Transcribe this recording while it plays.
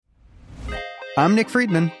I'm Nick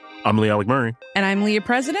Friedman. I'm Lee Alec Murray. And I'm Leah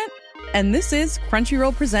President. And this is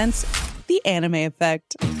Crunchyroll Presents The Anime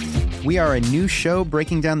Effect. We are a new show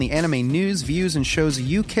breaking down the anime news, views, and shows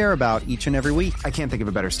you care about each and every week. I can't think of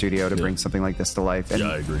a better studio to bring something like this to life. And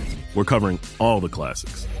I agree. We're covering all the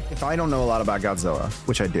classics. if I don't know a lot about Godzilla,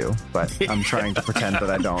 which I do, but I'm trying to pretend that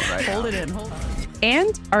I don't right now. Hold it in, hold on.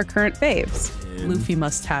 And our current faves. Luffy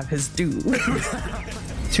must have his due.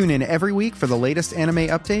 Tune in every week for the latest anime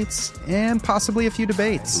updates and possibly a few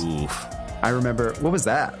debates. Oof. I remember, what was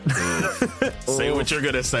that? Say what you're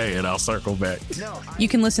going to say and I'll circle back. You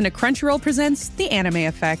can listen to Crunchyroll Presents The Anime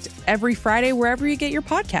Effect every Friday wherever you get your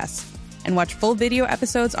podcasts. And watch full video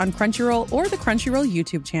episodes on Crunchyroll or the Crunchyroll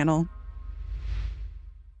YouTube channel.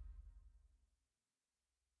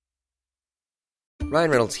 Ryan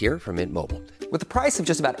Reynolds here from Mint Mobile. With the price of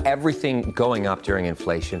just about everything going up during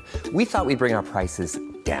inflation, we thought we'd bring our prices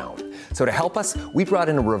down. So to help us, we brought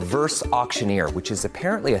in a reverse auctioneer, which is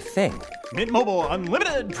apparently a thing. Mint Mobile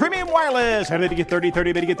Unlimited Premium Wireless. How to get 30,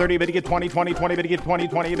 30, bit to get 30, bit to get 20, 20, 20, bit to get 20,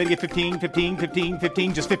 20, bit to get 15, 15, 15,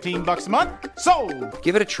 15, just $15 a month? Sold!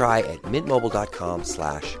 Give it a try at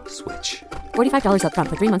mintmobile.com/switch. $45 up front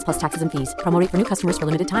for 3 months plus taxes and fees. Promo rate for new customers for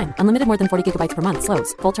limited time. Unlimited more than 40 gigabytes per month.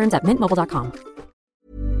 Slows full terms at mintmobile.com.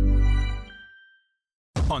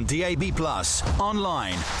 On DAB+,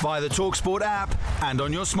 online, via the TalkSport app, and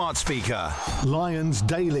on your smart speaker. Lions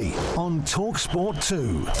Daily on TalkSport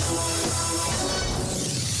 2.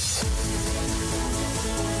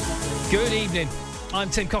 Good evening. I'm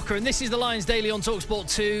Tim Cocker, and this is the Lions Daily on TalkSport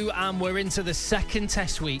 2, and we're into the second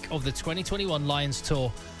test week of the 2021 Lions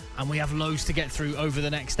Tour, and we have loads to get through over the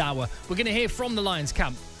next hour. We're going to hear from the Lions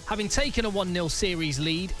camp. Having taken a 1-0 series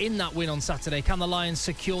lead in that win on Saturday, can the Lions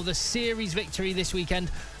secure the series victory this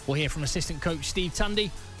weekend? We'll hear from assistant coach Steve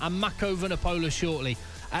Tandy and Mako Vunipola shortly.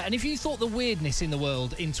 And if you thought the weirdness in the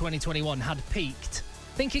world in 2021 had peaked,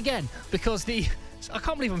 think again, because I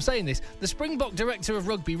can't believe I'm saying this, the Springbok director of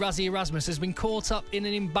rugby, Rassie Erasmus, has been caught up in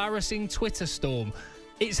an embarrassing Twitter storm.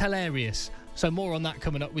 It's hilarious. So more on that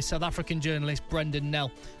coming up with South African journalist Brendan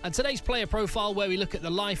Nell. And today's player profile, where we look at the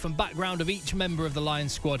life and background of each member of the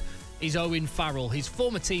Lions squad, is Owen Farrell. His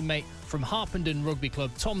former teammate from Harpenden Rugby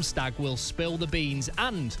Club, Tom Stagg, will spill the beans.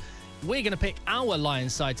 And we're going to pick our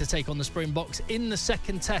Lions side to take on the Springboks in the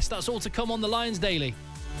second test. That's all to come on the Lions Daily.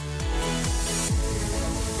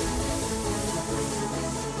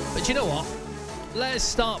 But you know what? Let's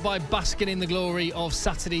start by basking in the glory of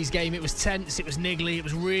Saturday's game. It was tense, it was niggly, it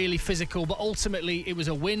was really physical, but ultimately it was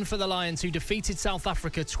a win for the Lions, who defeated South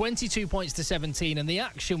Africa 22 points to 17, and the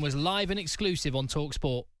action was live and exclusive on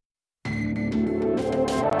TalkSport.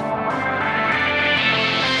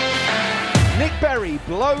 Nick Berry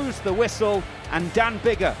blows the whistle, and Dan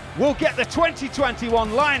Biggar will get the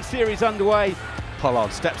 2021 Lions series underway.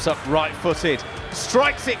 Pollard steps up right-footed,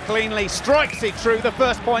 strikes it cleanly, strikes it true. The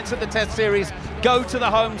first points of the Test series go to the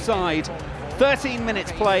home side. 13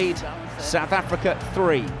 minutes played, South Africa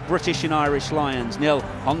 3, British and Irish Lions 0.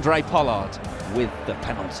 Andre Pollard with the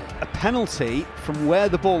penalty. A penalty from where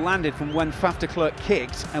the ball landed from when Faf de Klerk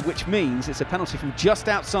kicked, and which means it's a penalty from just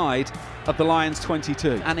outside of the Lions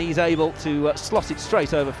 22. And he's able to slot it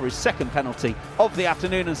straight over for his second penalty of the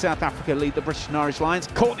afternoon, and South Africa lead the British and Irish Lions.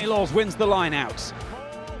 Courtney Laws wins the line-out.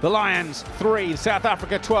 The Lions 3, South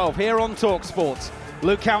Africa 12 here on TalkSport.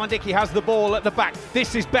 Luke Cowan-Dickey has the ball at the back.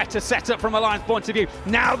 This is better set up from a Lions point of view.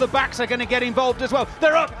 Now the backs are going to get involved as well.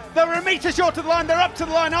 They're up. They're a metre short of the line. They're up to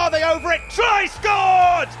the line. Are they over it? Try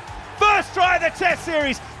scored! First try of the Test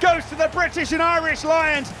series goes to the British and Irish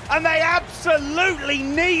Lions, and they absolutely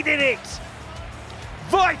needed it.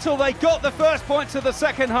 Vital, they got the first points of the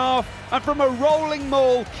second half, and from a rolling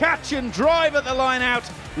maul, catch and drive at the line out,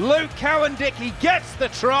 Luke Cowan-Dickey gets the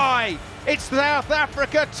try. It's South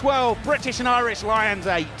Africa 12, British and Irish Lions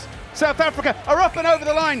 8. South Africa are up and over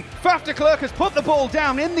the line. Faf de Klerk has put the ball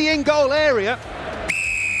down in the in-goal area.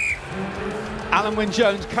 Alan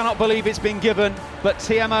Wynne-Jones cannot believe it's been given, but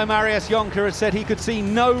TMO Marius Jonker has said he could see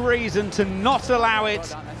no reason to not allow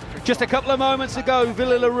it. Just a couple of moments ago,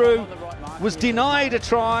 Villiers-Leroux was denied a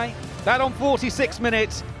try. That on 46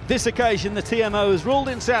 minutes. This occasion, the TMO has ruled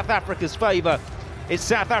in South Africa's favour. It's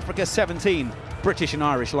South Africa 17, British and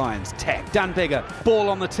Irish Lions 10. Dan Biggar, ball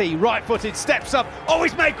on the tee, right-footed, steps up. Oh,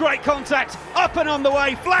 he's made great contact. Up and on the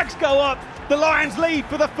way, flags go up. The Lions lead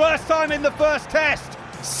for the first time in the first test.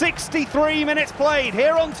 63 minutes played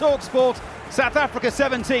here on TalkSport. South Africa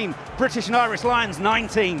 17, British and Irish Lions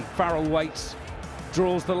 19. Farrell waits.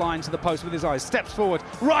 draws the line to the post with his eyes, steps forward,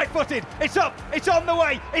 right-footed, it's up, it's on the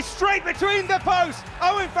way, it's straight between the posts.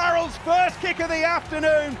 Owen Farrell's first kick of the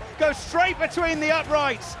afternoon goes straight between the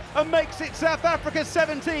uprights and makes it South Africa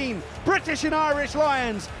 17, British and Irish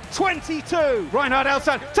Lions 22. Reinhard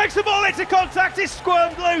Elsan takes the ball into contact, it's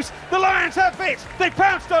squirmed loose, the Lions have it, they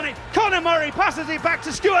pounced on it, Conor Murray passes it back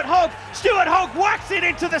to Stuart Hogg whacks it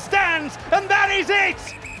into the stands, and that is it!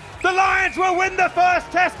 The Lions will win the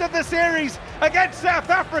first test of the series against South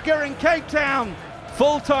Africa in Cape Town.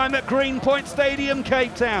 Full time at Greenpoint Stadium,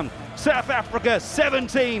 Cape Town. South Africa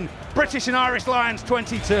 17, British and Irish Lions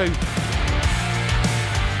 22.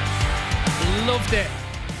 Loved it.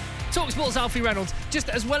 TalkSport's Alfie Reynolds. Just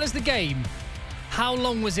as well as the game, how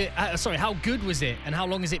long was it? How good was it, and how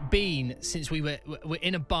long has it been since we were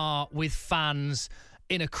in a bar with fans,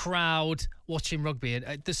 in a crowd, watching rugby?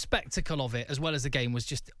 And the spectacle of it, as well as the game, was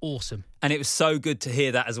just awesome. And it was so good to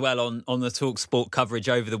hear that as well on the TalkSport coverage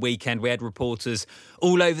over the weekend. We had reporters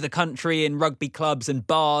all over the country in rugby clubs and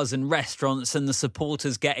bars and restaurants, and the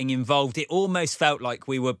supporters getting involved. It almost felt like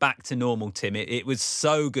we were back to normal, Tim. It was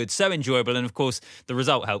so good, so enjoyable, and of course the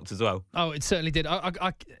result helped as well. Oh, it certainly did.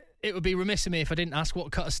 It would be remiss of me if I didn't ask,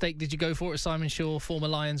 what cut of steak did you go for at Simon Shaw, former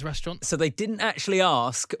Lions restaurant? So they didn't actually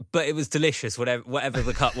ask, but it was delicious, whatever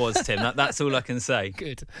the cut was, Tim. That's all I can say.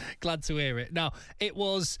 Good. Glad to hear it. Now, it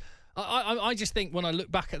was... I just think when I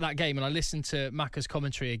look back at that game and I listen to Macca's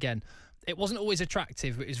commentary again, it wasn't always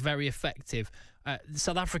attractive, but it was very effective.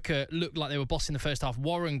 South Africa looked like they were bossing the first half.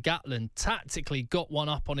 Warren Gatland tactically got one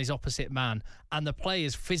up on his opposite man, and the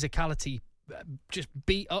players' physicality just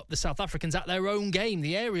beat up the South Africans at their own game,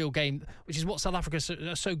 the aerial game, which is what South Africa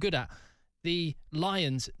are so good at. The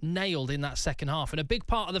Lions nailed in that second half, and a big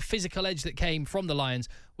part of the physical edge that came from the Lions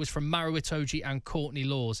was from Maro Itoje and Courtney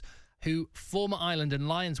Laws, who former Ireland and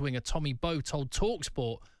Lions winger Tommy Bowe told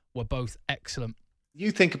TalkSport were both excellent. You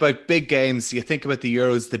think about big games, you think about the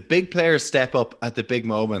Euros, the big players step up at the big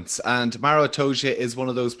moments. And Maro Itoje is one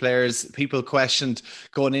of those players people questioned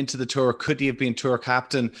going into the tour. Could he have been tour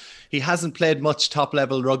captain? He hasn't played much top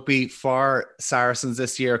level rugby for Saracens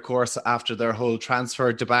this year, of course, after their whole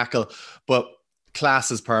transfer debacle. But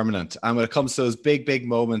class is permanent. And when it comes to those big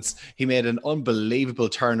moments, he made an unbelievable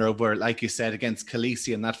turnover, like you said, against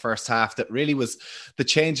Khaleesi in that first half. That really was the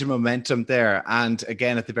change in momentum there. And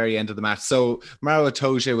again, at the very end of the match. So Maro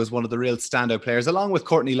Itoje was one of the real standout players, along with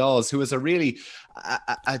Courtney Laws, who was a really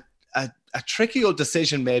a tricky old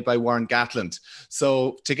decision made by Warren Gatland.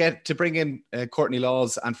 So to bring in Courtney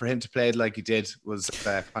Laws and for him to play it like he did was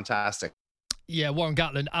fantastic. Yeah, Warren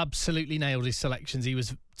Gatland absolutely nailed his selections. He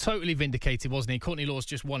was totally vindicated, wasn't he? Courtney Law's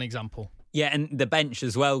just one example. Yeah, and the bench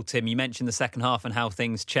as well, Tim. You mentioned the second half and how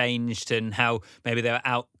things changed and how maybe they were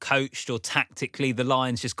out-coached or tactically the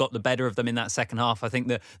Lions just got the better of them in that second half. I think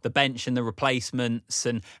the bench and the replacements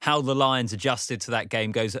and how the Lions adjusted to that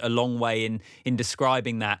game goes a long way in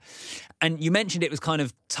describing that. And you mentioned it was kind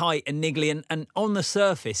of tight and niggly, and on the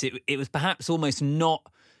surface, it was perhaps almost not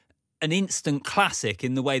an instant classic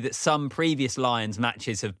in the way that some previous Lions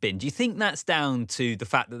matches have been. Do you think that's down to the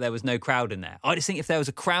fact that there was no crowd in there? I just think if there was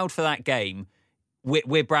a crowd for that game,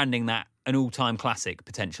 we're branding that an all-time classic,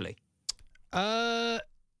 potentially. I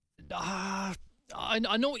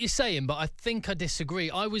know what you're saying, but I think I disagree.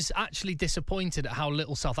 I was actually disappointed at how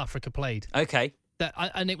little South Africa played. Okay.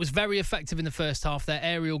 And it was very effective in the first half, their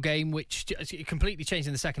aerial game, which completely changed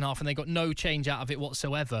in the second half, and they got no change out of it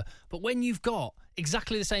whatsoever. But when you've got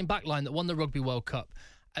exactly the same backline that won the Rugby World Cup,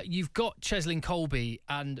 you've got Cheslin Colby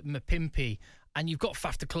and Mapimpi, and you've got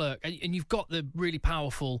Faf de Klerk, and you've got the really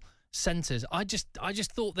powerful centres. I just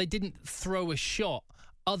thought they didn't throw a shot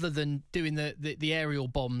other than doing the aerial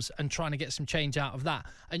bombs and trying to get some change out of that.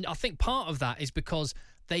 And I think part of that is because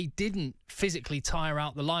they didn't physically tire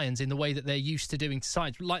out the Lions in the way that they're used to doing to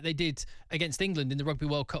sides, like they did against England in the Rugby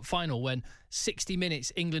World Cup final, when 60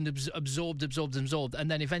 minutes England absorbed, and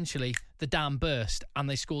then eventually the dam burst and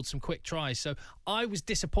they scored some quick tries. So I was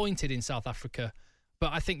disappointed in South Africa,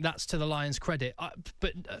 but I think that's to the Lions' credit.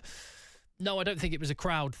 No, I don't think it was a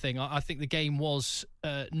crowd thing. I think the game was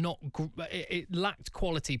it lacked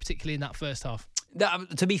quality, particularly in that first half.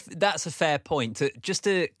 That's a fair point. Just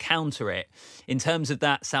to counter it, in terms of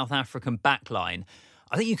that South African backline,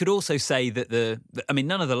 I think you could also say that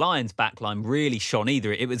none of the Lions' backline really shone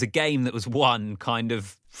either. It was a game that was won kind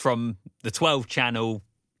of from the 12 channel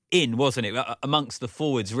in, wasn't it? Amongst the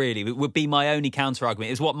forwards, really. It would be my only counter-argument.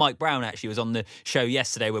 It was what Mike Brown actually was on the show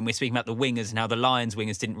yesterday when we were speaking about the wingers and how the Lions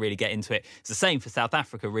wingers didn't really get into it. It's the same for South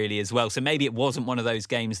Africa, really, as well. So maybe it wasn't one of those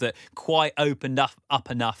games that quite opened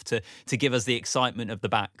up enough to give us the excitement of the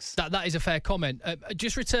backs. That is a fair comment.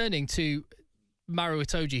 Just returning to Maro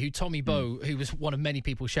Itoje, who Tommy Bowe, who was one of many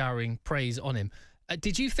people showering praise on him.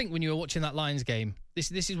 Did you think when you were watching that Lions game,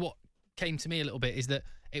 this is what came to me a little bit, is that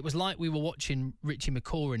it was like we were watching Richie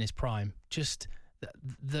McCaw in his prime, just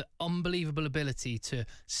the unbelievable ability to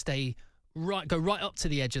go right up to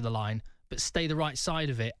the edge of the line, but stay the right side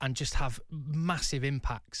of it and just have massive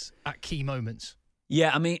impacts at key moments.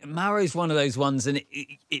 Yeah, I mean, Maro's one of those ones, and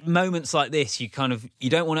moments like this, you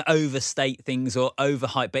don't want to overstate things or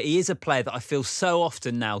overhype, but he is a player that I feel so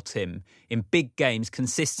often now, Tim, in big games,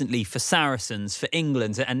 consistently for Saracens, for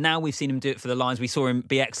England, and now we've seen him do it for the Lions. We saw him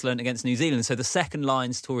be excellent against New Zealand, so the second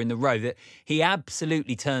Lions tour in the row, that he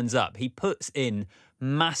absolutely turns up. He puts in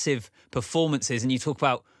massive performances, and you talk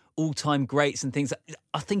about all-time greats and things.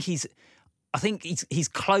 I think he's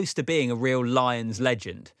close to being a real Lions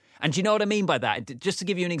legend. And do you know what I mean by that? Just to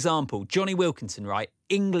give you an example, Johnny Wilkinson, right?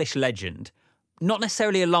 English legend. Not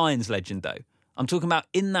necessarily a Lions legend, though. I'm talking about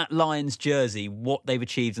in that Lions jersey, what they've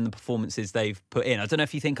achieved and the performances they've put in. I don't know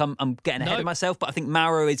if you think I'm getting ahead of myself, but I think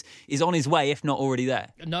Maro is on his way, if not already there.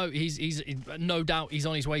 No, he's no doubt he's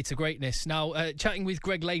on his way to greatness. Now, chatting with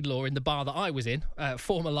Greg Laidlaw in the bar that I was in,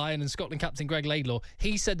 former Lion and Scotland captain Greg Laidlaw,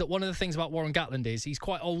 he said that one of the things about Warren Gatland is he's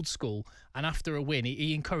quite old school, and after a win,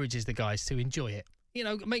 he encourages the guys to enjoy it. You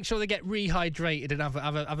know, make sure they get rehydrated and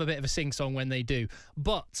have a bit of a sing-song when they do.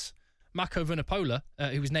 But Mako Vunipola,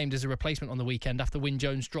 who was named as a replacement on the weekend after Wyn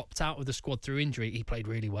Jones dropped out of the squad through injury, he played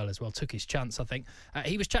really well as well, took his chance, I think.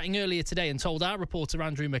 He was chatting earlier today and told our reporter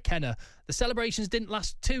Andrew McKenna the celebrations didn't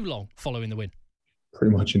last too long following the win.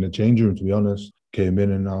 Pretty much in the change room, to be honest. Came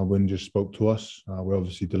in and Wyn just spoke to us. We're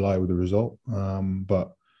obviously delighted with the result,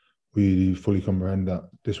 but we fully comprehend that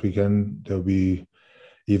this weekend it'll be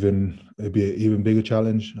an even bigger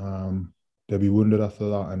challenge. They'll be wounded after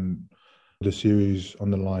that, and the series on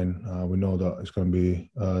the line, we know that it's going to be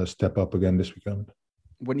a step up again this weekend.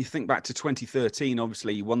 When you think back to 2013,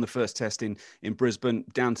 obviously you won the first test in Brisbane,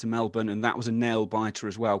 down to Melbourne, and that was a nail-biter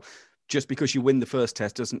as well. Just because you win the first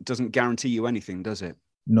test doesn't guarantee you anything, does it?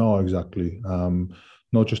 No, exactly.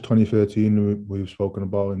 Not just 2013, we've spoken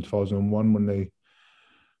about in 2001 when they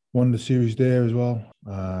won the series there as well,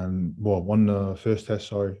 and won the first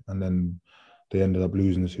test, and then they ended up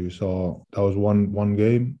losing the series. So that was one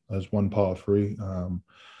game, that's one part of three.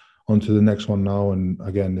 On to the next one now, and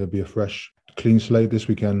again, there'll be a fresh, clean slate this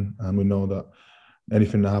weekend, and we know that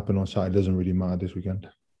anything that happened on Saturday doesn't really matter this weekend.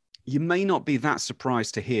 You may not be that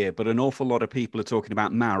surprised to hear, but an awful lot of people are talking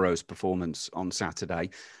about Maro's performance on Saturday.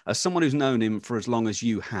 As someone who's known him for as long as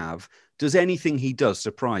you have, does anything he does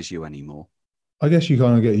surprise you anymore? I guess you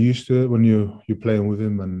kind of get used to it when you're playing with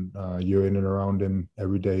him and you're in and around him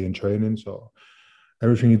every day in training. So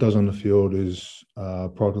everything he does on the field is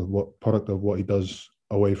product of what he does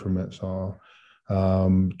away from it. So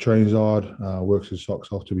trains hard, works his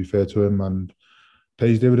socks off, to be fair to him, and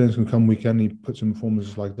pays dividends. Can come weekend, he puts in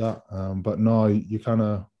performances like that. But no, you're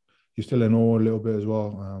still in awe a little bit as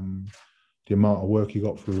well. The amount of work he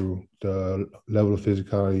got through, the level of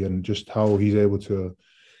physicality, and just how he's able to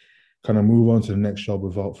kind of move on to the next job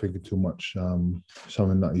without thinking too much.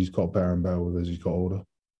 Something that he's got better and better with as he's got older.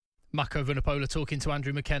 Mako Vunipola talking to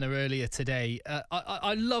Andrew McKenna earlier today.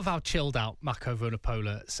 I love how chilled out Mako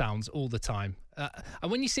Vunipola sounds all the time.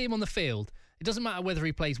 And when you see him on the field, it doesn't matter whether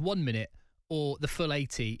he plays 1 minute or the full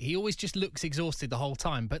 80. He always just looks exhausted the whole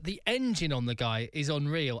time. But the engine on the guy is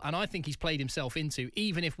unreal. And I think he's played himself into,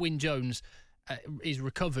 even if Wyn Jones is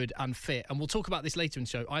recovered and fit. And we'll talk about this later in the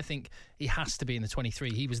show. I think he has to be in the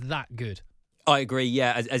 23. He was that good. I agree,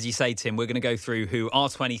 yeah. As you say, Tim, we're going to go through who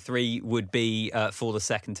R23 would be for the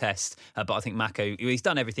second test. But I think Mako, he's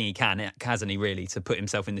done everything he can, hasn't he, really, to put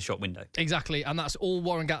himself in the shop window. Exactly, and that's all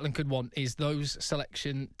Warren Gatland could want, is those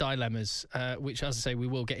selection dilemmas, which, as I say, we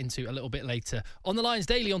will get into a little bit later. On the Lions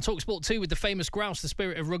Daily on TalkSport 2 with the famous grouse, the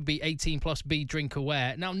spirit of rugby, 18+, be drink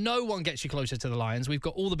aware. Now, no one gets you closer to the Lions. We've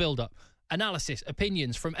got all the build-up, analysis,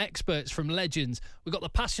 opinions from experts, from legends. We've got the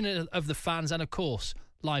passion of the fans and, of course,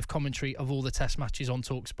 live commentary of all the test matches on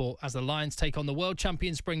TalkSport as the Lions take on the world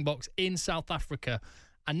champion Springboks in South Africa.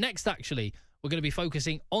 And next, actually, we're going to be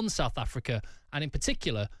focusing on South Africa and, in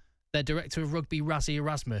particular, their director of rugby, Rassie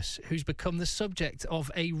Erasmus, who's become the subject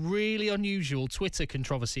of a really unusual Twitter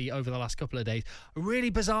controversy over the last couple of days. A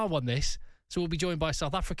really bizarre one, this. So we'll be joined by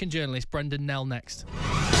South African journalist Brendan Nell next.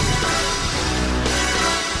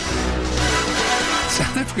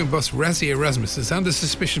 South African boss Rassie Erasmus is under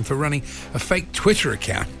suspicion for running a fake Twitter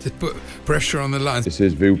account to put pressure on the Lions. It's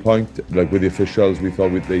his viewpoint. Like with the officials, we thought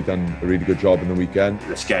they'd done a really good job in the weekend.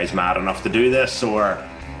 This guy's mad enough to do this, or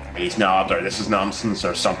he's not, or this is nonsense,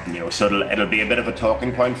 or something, you know. So it'll be a bit of a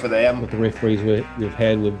talking point for them. With the referees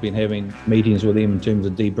we've been having meetings with them in terms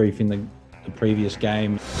of debriefing the previous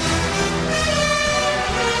game.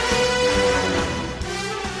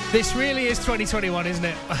 This really is 2021, isn't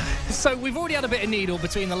it? So we've already had a bit of needle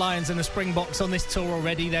between the Lions and the Springboks on this tour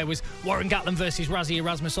already. There was Warren Gatland versus Rassie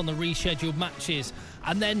Erasmus on the rescheduled matches.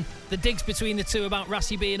 And then the digs between the two about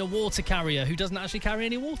Rassie being a water carrier who doesn't actually carry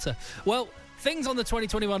any water. Well, things on the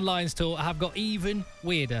 2021 Lions tour have got even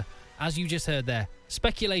weirder. As you just heard there,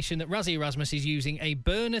 speculation that Rassie Erasmus is using a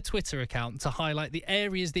burner Twitter account to highlight the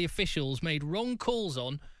areas the officials made wrong calls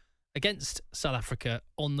on against South Africa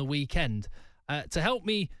on the weekend. To help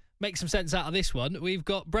me make some sense out of this one, we've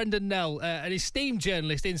got Brendan Nell, an esteemed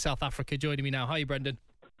journalist in South Africa, joining me now. How are you, Brendan?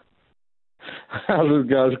 Hello,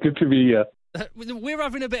 guys. Good to be here. We're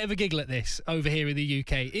having a bit of a giggle at this over here in the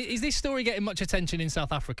UK. Is this story getting much attention in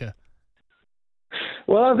South Africa?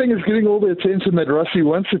 Well, I think it's getting all the attention that Rassie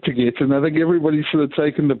wants it to get, and I think everybody's sort of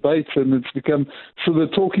taken the bait, and it's become sort of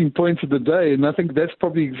the talking point of the day, and I think that's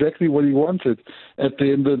probably exactly what he wanted at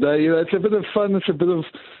the end of the day. You know, it's a bit of fun, it's a bit of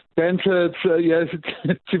banter.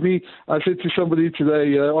 It's, to me, I said to somebody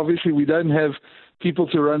today, obviously we don't have people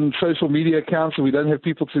to run social media accounts, and we don't have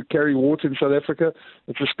people to carry water in South Africa.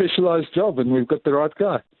 It's a specialised job, and we've got the right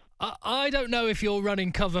guy. I don't know if you're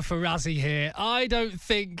running cover for Rassie here. I don't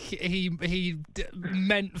think he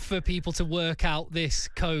meant for people to work out this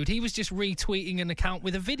code. He was just retweeting an account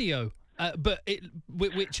with a video,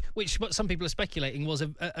 which what some people are speculating was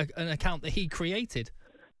an account that he created.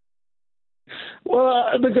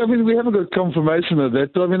 Well, look, I mean, we haven't got confirmation of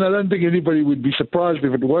that, but I mean, I don't think anybody would be surprised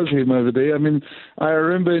if it was him over there. I mean, I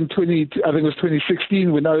remember in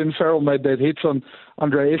 2016 when Owen Farrell made that hit on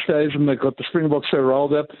Andre Estes and they got the Springboks so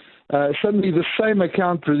rolled up. Suddenly the same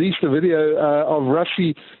account released a video of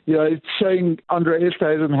Rassie, showing Andre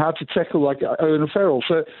Estes and how to tackle like Owen Farrell.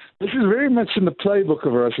 So this is very much in the playbook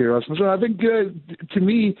of Rassie Erasmus. And I think, to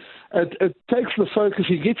me, it takes the focus.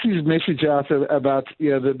 He gets his message out about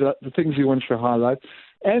the things he wants to highlight.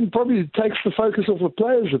 And probably takes the focus off the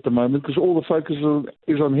players at the moment because all the focus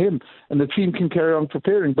is on him and the team can carry on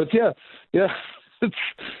preparing. But yeah.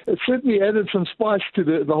 It's certainly added some spice to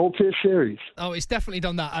the whole Test series. Oh, it's definitely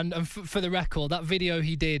done that. And for the record, that video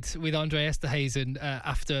he did with Andre Esterhuizen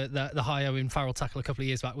after the high Owen Farrell tackle a couple of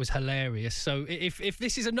years back was hilarious. So if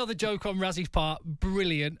this is another joke on Rassie's part,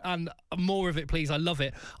 brilliant. And more of it, please. I love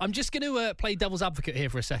it. I'm just going to play devil's advocate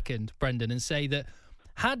here for a second, Brendan, and say that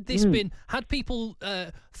had people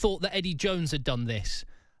thought that Eddie Jones had done this,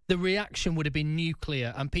 the reaction would have been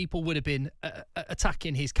nuclear and people would have been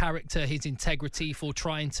attacking his character, his integrity for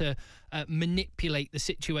trying to manipulate the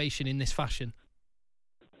situation in this fashion.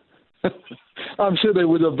 I'm sure they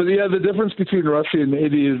would have. But the difference between Rassie and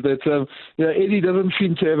Eddie is that Eddie doesn't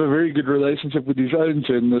seem to have a very good relationship with his own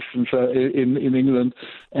journalists and so in England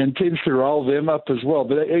and tends to rile them up as well.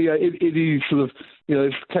 But Eddie sort of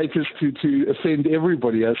caters to offend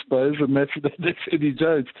everybody, I suppose, and that's Eddie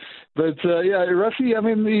Jones. But Rassie, I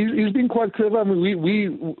mean, he's been quite clever. I mean,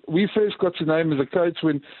 we first got to know him as a coach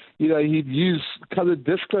when he'd use coloured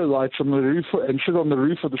disco lights on the roof and sit on the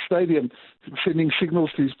roof of the stadium, sending signals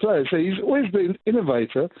to his players. So he's always been an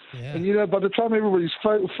innovator. Yeah. And by the time everybody's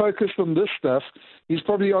focused on this stuff, he's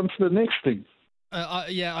probably on to the next thing.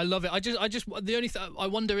 I love it. I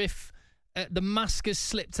wonder if the mask has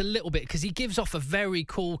slipped a little bit because he gives off a very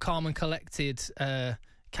cool, calm and collected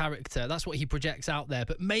character. That's what he projects out there.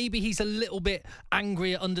 But maybe he's a little bit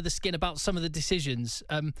angrier under the skin about some of the decisions.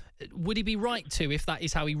 Would he be right to, if that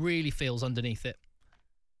is how he really feels underneath it?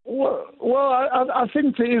 Well, I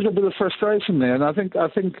think there is a bit of frustration there, and I think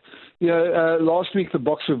last week the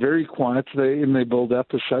Boks were very quiet in their build-up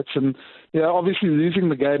as such, and obviously losing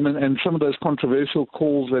the game and some of those controversial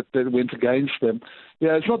calls that went against them.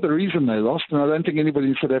 It's not the reason they lost, and I don't think anybody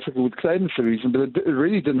in South Africa would claim it's the reason, but it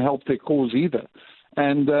really didn't help their cause either.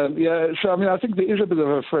 And so I mean, I think there is a bit of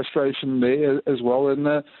a frustration there as well,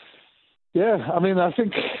 and. I mean, I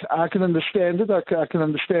think I can understand it. I can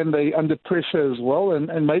understand they under pressure as well,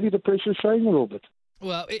 and maybe the pressure is showing a little bit.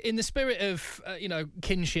 Well, in the spirit of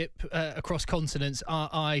kinship across continents,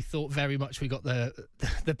 I thought very much we got the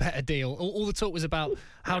better deal. All the talk was about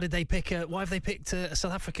why have they picked a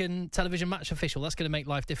South African television match official? That's going to make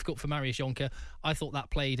life difficult for Marius Jonker. I thought that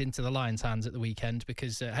played into the Lions' hands at the weekend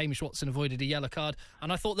because Hamish Watson avoided a yellow card,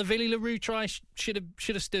 and I thought the Willie Leroux try should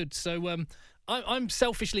have stood. So. I'm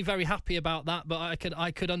selfishly very happy about that, but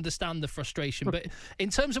I could understand the frustration. But in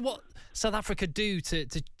terms of what South Africa do to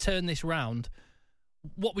turn this round,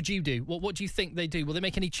 what would you do? What do you think they do? Will they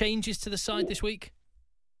make any changes to the side this week?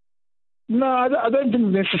 No, I don't think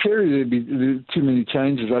necessarily there'd be too many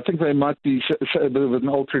changes. I think they might be a bit of an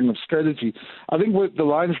altering of strategy. I think what the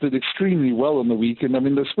Lions did extremely well on the weekend. I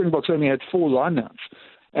mean, the Springboks only had 4 lineouts.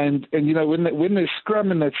 And when their scrum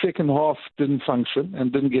in that second half didn't function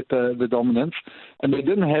and didn't get the dominance, and they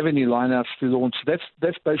didn't have any lineouts to launch, that's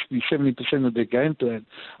basically 70% of their game plan.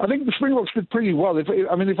 I think the Springboks did pretty well. If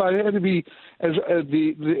I had to be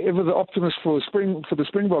ever the optimist for the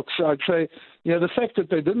Springboks, I'd say the fact that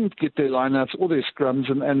they didn't get their lineouts or their scrums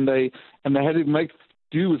and they had to make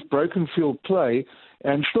do with broken field play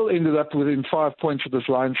and still ended up within 5 points of this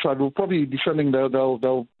line side will probably be something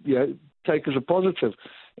they'll take as a positive.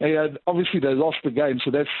 Obviously they lost the game,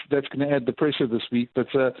 so that's going to add the pressure this week. But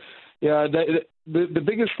the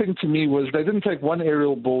biggest thing to me was they didn't take one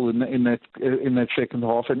aerial ball in that second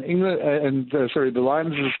half, and the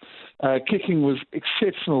Lions' kicking was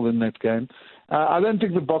exceptional in that game. I don't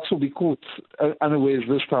think the Boks will be caught unawares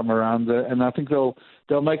this time around, and I think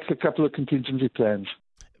they'll make a couple of contingency plans.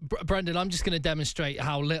 Brendan, I'm just going to demonstrate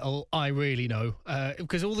how little I really know,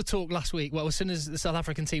 because all the talk last week, as soon as the South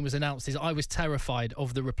African team was announced, is I was terrified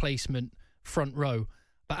of the replacement front row.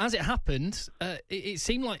 But as it happened, it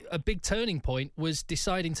seemed like a big turning point was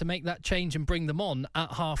deciding to make that change and bring them on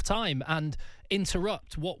at half-time and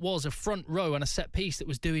interrupt what was a front row and a set piece that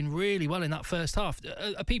was doing really well in that first half.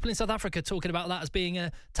 Are people in South Africa talking about that as being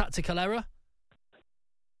a tactical error?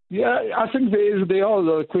 Yeah, I think there are a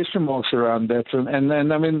lot of question marks around that,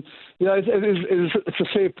 and I mean, it's a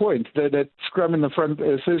fair point that scrum in the front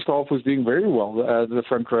first half was doing very well, the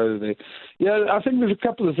front row there. Yeah, I think there's a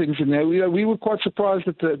couple of things in there. We were quite surprised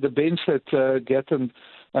at the bench that Gatton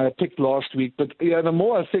picked last week, but the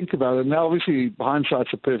more I think about it, now obviously hindsight's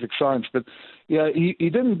a perfect science, but he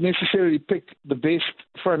didn't necessarily pick the best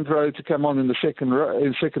front row to come on in the second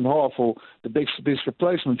half or the best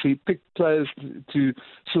replacements. He picked players to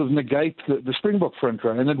sort of negate the Springbok front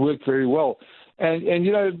row, and it worked very well. And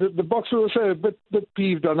the Boks were also a bit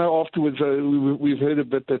peeved. I know afterwards we've heard a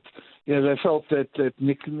bit that they felt that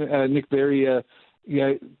Nick Berry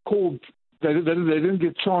called. They didn't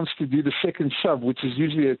get a chance to do the second sub, which is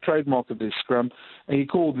usually a trademark of their scrum, and he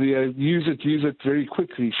called the use it very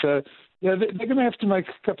quickly. So they're going to have to make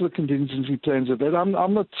a couple of contingency plans of that.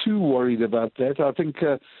 I'm not too worried about that. I think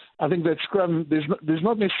that scrum there's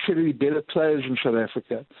not necessarily better players in South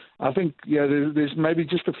Africa. I think there's maybe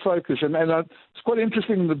just a focus, and it's quite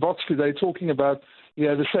interesting in the Boks today talking about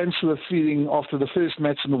the same sort of feeling after the first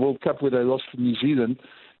match in the World Cup where they lost to New Zealand.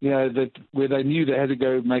 Where they knew they had to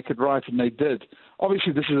go make it right, and they did.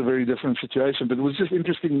 Obviously, this is a very different situation, but it was just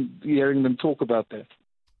interesting hearing them talk about that.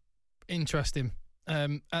 Interesting.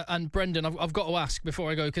 And Brendan, I've got to ask before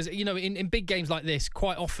I go, because, in big games like this,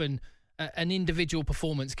 quite often an individual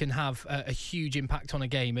performance can have a huge impact on a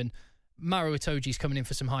game, and Maro Itoje's coming in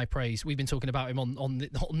for some high praise. We've been talking about him on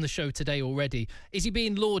the show today already. Is he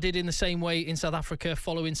being lauded in the same way in South Africa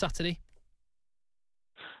following Saturday?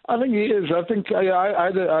 I think he is. I think I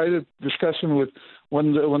had a discussion with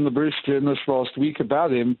one of the British journalists last week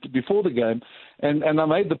about him before the game, and I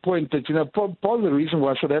made the point that part of the reason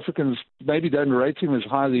why South Africans maybe don't rate him as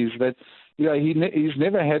highly is that he's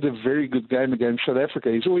never had a very good game against South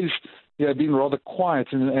Africa. He's always been rather quiet,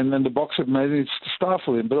 and the Boks have managed to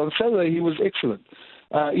stifle him. But on Saturday he was excellent.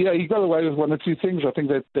 He got away with one or two things. I think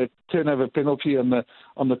that turnover penalty on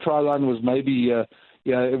the try line was maybe.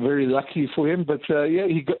 Very lucky for him, but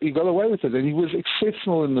he got away with it, and he was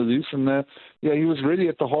exceptional in the loose, and he was really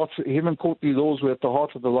at the heart. Him and Courtney Laws were at the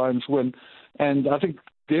heart of the Lions' win, and I think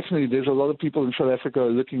definitely there's a lot of people in South Africa who are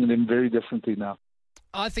looking at him very differently now.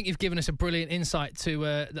 I think you've given us a brilliant insight to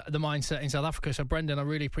the mindset in South Africa. So, Brendan, I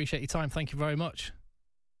really appreciate your time. Thank you very much.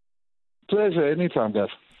 Pleasure, anytime, guys.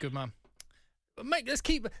 Good man. Mate, let's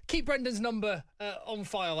keep Brendan's number on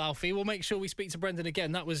file, Alfie. We'll make sure we speak to Brendan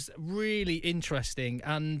again. That was really interesting.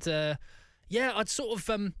 And, I'd sort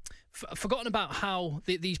of forgotten about how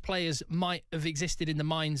these players might have existed in the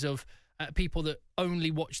minds of people that only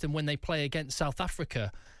watch them when they play against South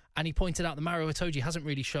Africa. And he pointed out that Maro Itoje hasn't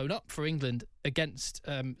really shown up for England against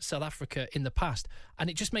South Africa in the past. And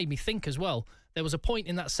it just made me think as well. There was a point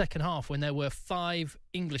in that second half when there were 5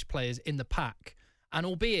 English players in the pack. And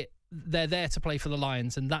albeit they're there to play for the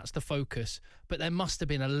Lions and that's the focus, but there must have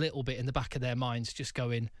been a little bit in the back of their minds just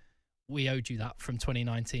going, we owed you that from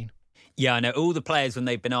 2019. Yeah, I know. All the players, when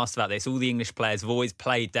they've been asked about this, all the English players have always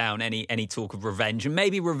played down any talk of revenge. And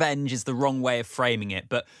maybe revenge is the wrong way of framing it,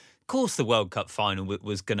 but of course the World Cup final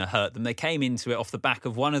was going to hurt them. They came into it off the back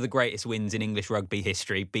of one of the greatest wins in English rugby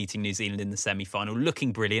history, beating New Zealand in the semi-final,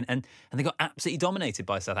 looking brilliant, and they got absolutely dominated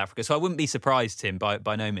by South Africa. So I wouldn't be surprised, Tim,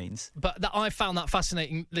 by no means. But I found that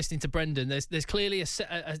fascinating listening to Brendan. There's clearly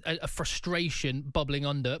a frustration bubbling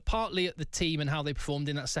under, partly at the team and how they performed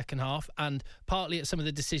in that second half, and partly at some of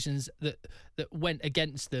the decisions that went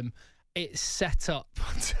against them. it's set up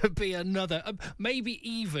to be another, maybe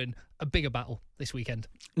even a bigger battle this weekend.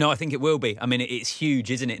 No, I think it will be. I mean, it's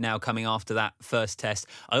huge, isn't it, now coming after that first test.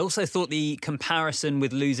 I also thought the comparison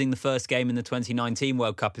with losing the first game in the 2019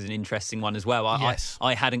 World Cup is an interesting one as well. Yes.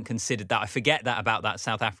 I hadn't considered that. I forget that about that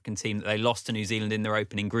South African team, that they lost to New Zealand in their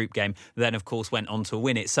opening group game, then, of course, went on to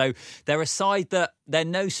win it. So they're a side that they're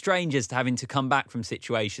no strangers to having to come back from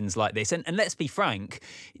situations like this. And let's be frank,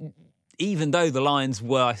 even though the Lions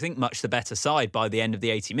were, I think, much the better side by the end of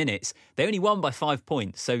the 80 minutes, they only won by 5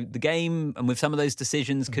 points. So the game, and with some of those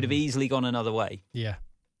decisions, could have easily gone another way. Yeah.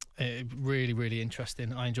 Really, really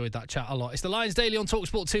interesting. I enjoyed that chat a lot. It's the Lions Daily on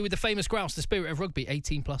TalkSport 2 with the famous grouse, the spirit of rugby,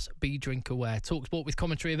 18 plus, be drink aware. TalkSport with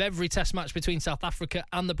commentary of every test match between South Africa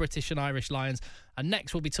and the British and Irish Lions. And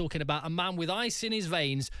next we'll be talking about a man with ice in his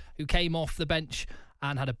veins who came off the bench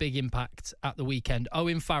and had a big impact at the weekend.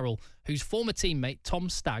 Owen Farrell, whose former teammate Tom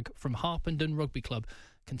Stagg from Harpenden Rugby Club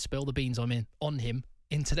can spill the beans on him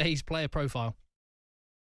in today's player profile.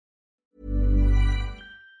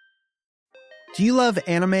 Do you love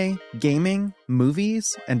anime, gaming,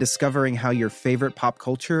 movies, and discovering how your favorite pop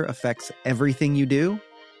culture affects everything you do?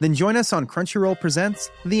 Then join us on Crunchyroll Presents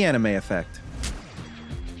The Anime Effect.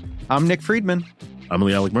 I'm Nick Friedman. I'm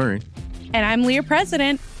Lee Alec Murray. And I'm Leah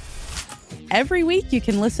President. Every week, you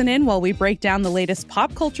can listen in while we break down the latest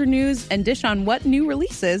pop culture news and dish on what new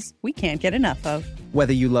releases we can't get enough of.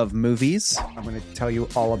 Whether you love movies, I'm going to tell you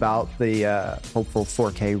all about the hopeful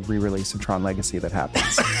 4K re-release of Tron Legacy that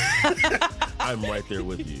happens. I'm right there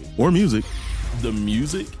with you. Or music. The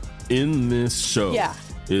music in this show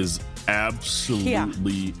is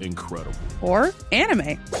absolutely incredible. Or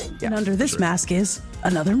anime. And under this mask is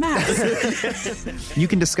another mask. You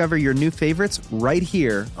can discover your new favorites right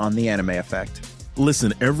here on The Anime Effect.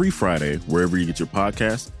 Listen every Friday wherever you get your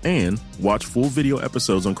podcast and watch full video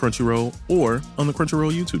episodes on Crunchyroll or on the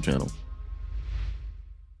Crunchyroll YouTube channel.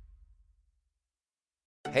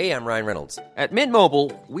 Hey, I'm Ryan Reynolds. At Mint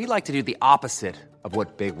Mobile, we like to do the opposite of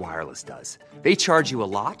what Big Wireless does. They charge you a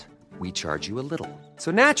lot. We charge you a little.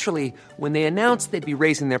 So naturally, when they announced they'd be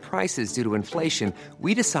raising their prices due to inflation,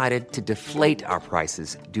 we decided to deflate our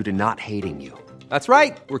prices due to not hating you. That's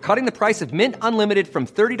right. We're cutting the price of Mint Unlimited from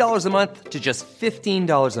 $30 a month to just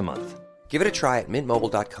 $15 a month. Give it a try at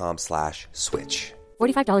mintmobile.com/switch.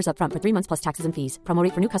 $45 up front for 3 months plus taxes and fees. Promo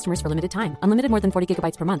rate for new customers for limited time. Unlimited more than 40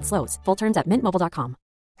 gigabytes per month. Slows full terms at mintmobile.com.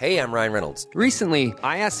 Hey, I'm Ryan Reynolds. Recently,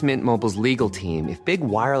 I asked Mint Mobile's legal team if big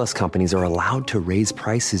wireless companies are allowed to raise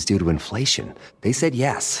prices due to inflation. They said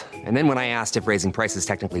yes. And then when I asked if raising prices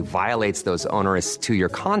technically violates those onerous 2-year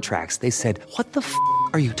contracts, they said, "What the f***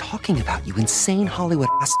 are you talking about, you insane Hollywood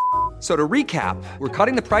ass?" So to recap, we're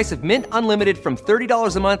cutting the price of Mint Unlimited from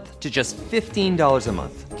 $30 a month to just $15 a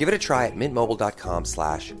month. Give it a try at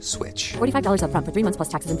mintmobile.com/switch. $45 up front for 3 months plus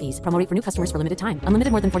taxes and fees. Promo rate for new customers for limited time. Unlimited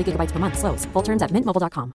more than 40 gigabytes per month. Slows full terms at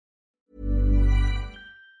mintmobile.com.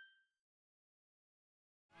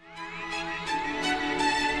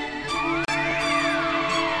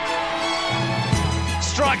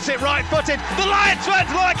 Strikes it right-footed. The Lions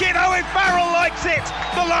fans like it. Owen Farrell likes it.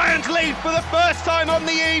 The Lions lead for the first time on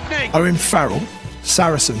the evening. Owen Farrell,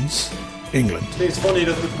 Saracens, England. It's funny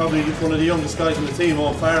that probably one of the youngest guys on the team,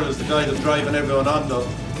 Owen Farrell, is the guy that's driving everyone on. The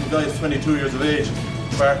guy's 22 years of age,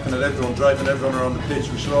 barking at everyone, driving everyone around the pitch.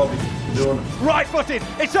 We should all be doing it. Right-footed.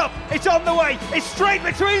 It's up. It's on the way. It's straight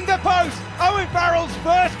between the posts. Owen Farrell's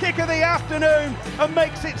first kick of the afternoon and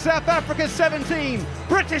makes it South Africa 17,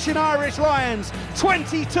 British and Irish Lions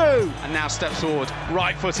 22. And now steps forward,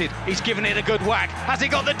 right-footed. He's given it a good whack. Has he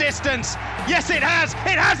got the distance? Yes, it has.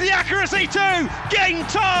 It has the accuracy too. Game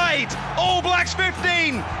tied. All Blacks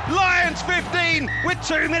 15, Lions 15 with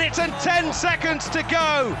 2 minutes and 10 seconds to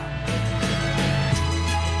go.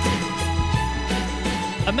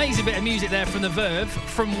 Amazing bit of music there from the Verve,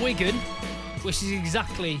 from Wigan, which is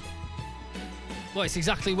exactly where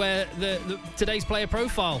the today's player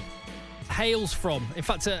profile hails from. In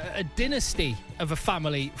fact, a dynasty of a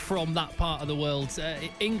family from that part of the world.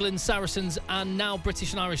 England, Saracens, and now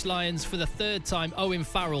British and Irish Lions for the third time. Owen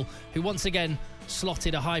Farrell, who once again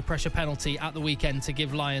slotted a high-pressure penalty at the weekend to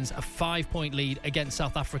give Lions a 5-point lead against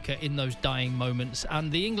South Africa in those dying moments.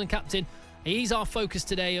 And the England captain, he's our focus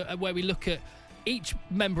today, where we look at each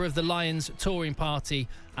member of the Lions touring party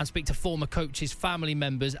and speak to former coaches, family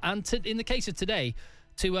members, and in the case of today,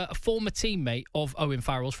 to a former teammate of Owen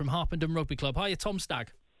Farrell's from Harpenden Rugby Club. Hiya, Tom Stagg.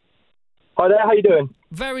 Hi there, how you doing?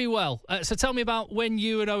 Very well. So tell me about when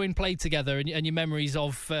you and Owen played together and your memories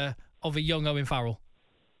of a young Owen Farrell.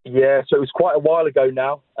 Yeah, so it was quite a while ago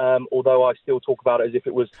now, although I still talk about it as if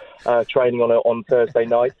it was training on Thursday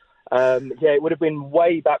night. It would have been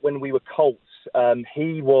way back when we were Colts.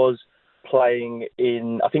 He was playing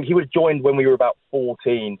in, I think he would have joined when we were about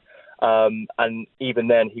 14. And even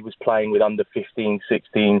then he was playing with under 15,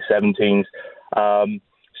 16, 17s.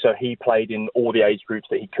 So he played in all the age groups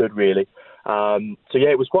that he could, really. So yeah,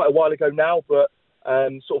 it was quite a while ago now, but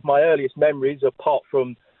sort of my earliest memories, apart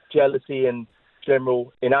from jealousy and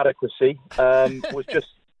general inadequacy, was just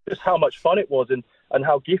how much fun it was and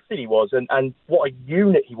how gifted he was and what a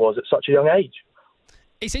unit he was at such a young age.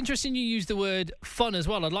 It's interesting you use the word fun as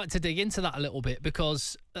well. I'd like to dig into that a little bit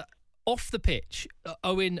because off the pitch,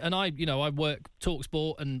 Owen and I work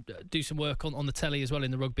TalkSport and do some work on the telly as well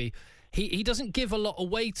in the rugby. He doesn't give a lot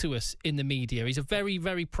away to us in the media. He's a very,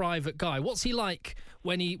 very private guy. What's he like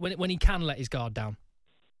when he can let his guard down?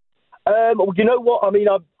 Well, you know what? I mean,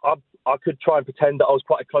 I could try and pretend that I was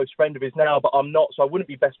quite a close friend of his now, but I'm not, so I wouldn't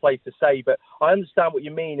be best placed to say. But I understand what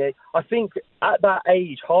you mean. I think at that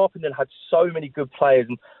age, Harpenden had so many good players,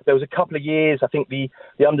 and there was a couple of years, I think the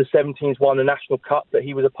under-17s won the National Cup that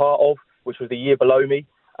he was a part of, which was the year below me.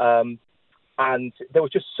 And there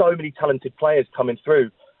was just so many talented players coming through,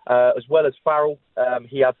 as well as Farrell.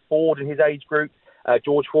 He had Ford in his age group,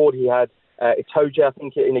 George Ford. He had Itoje, I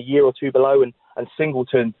think, in a year or two below, and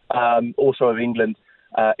Singleton, also of England,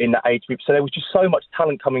 in that age group. So there was just so much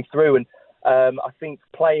talent coming through, and I think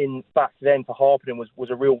playing back then for Harpenden was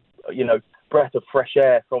a real, breath of fresh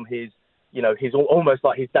air from his almost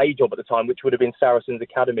like his day job at the time, which would have been Saracens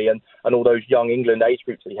Academy and all those young England age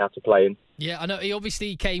groups that he had to play in. Yeah, I know. He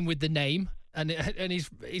obviously came with the name, and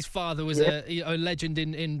his father was a legend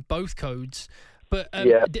in both codes. But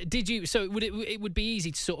did you? So it would be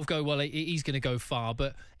easy to sort of go, well, he's going to go far.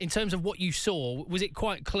 But in terms of what you saw, was it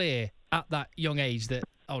quite clear at that young age that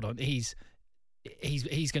he's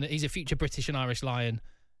a future British and Irish Lion?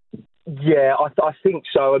 Yeah, I think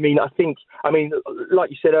so. I mean, like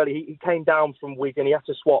you said earlier, he came down from Wigan. He had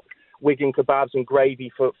to swap Wigan kebabs and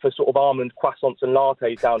gravy for sort of almond croissants and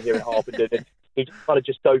lattes down here in Harpenden. And he kind of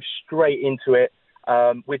just dove straight into it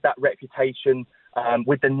with that reputation,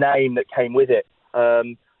 with the name that came with it.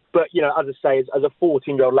 But, as I say, as a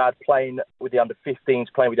 14-year-old lad playing with the under-15s,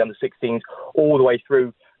 playing with the under-16s, all the way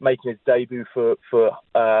through making his debut for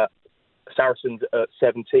Saracens at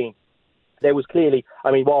 17, there was clearly,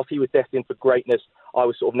 whilst he was destined for greatness, I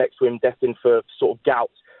was sort of next to him destined for sort of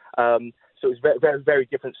gout. So it was very, very, very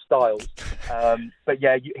different styles. But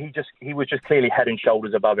yeah, he was just clearly head and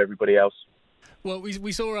shoulders above everybody else. Well,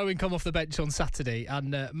 we saw Owen come off the bench on Saturday,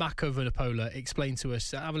 and Mako Vunipola explained to us,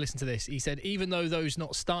 have a listen to this. He said, even though those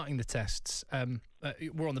not starting the tests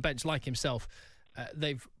were on the bench like himself,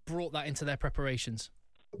 they've brought that into their preparations.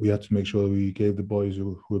 We had to make sure that we gave the boys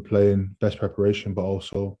who were playing best preparation, but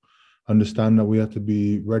also understand that we had to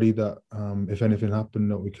be ready that if anything happened,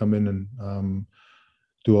 that we come in and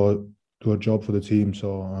do our job for the team.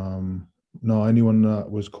 So, no, anyone that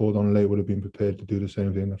was called on late would have been prepared to do the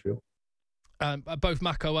same thing, I feel. Both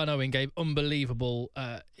Mako and Owen gave unbelievable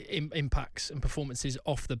impacts and performances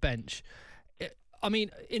off the bench.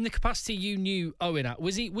 In the capacity you knew Owen at,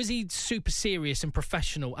 was he super serious and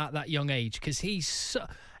professional at that young age? Because he's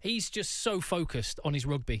just so focused on his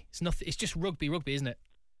rugby. It's just rugby, isn't it?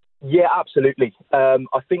 Yeah, absolutely.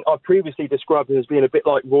 I think I previously described him as being a bit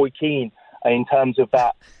like Roy Keane in terms of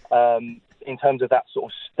that sort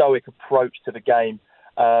of stoic approach to the game.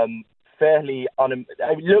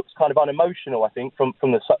 It looks kind of unemotional, I think, from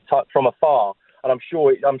afar, and I'm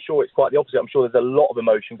sure it's quite the opposite. I'm sure there's a lot of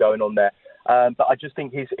emotion going on there, but I just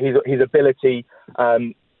think his ability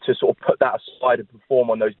to sort of put that aside and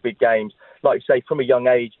perform on those big games, like you say, from a young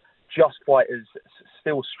age, just quite as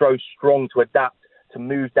still so strong to adapt, to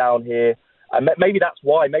move down here. And maybe that's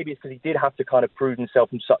why. Maybe it's because he did have to kind of prove himself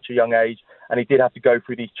from such a young age, and he did have to go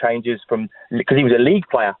through these changes because he was a league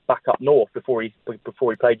player back up north before he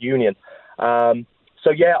played union. So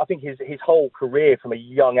yeah, I think his whole career from a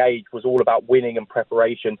young age was all about winning and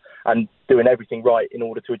preparation and doing everything right in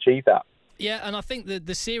order to achieve that. Yeah, and I think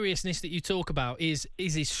the seriousness that you talk about is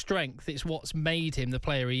his strength. It's what's made him the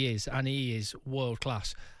player he is, and he is world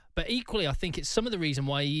class. But equally, I think it's some of the reason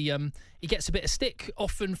why he gets a bit of stick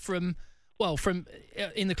often from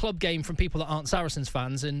in the club game from people that aren't Saracens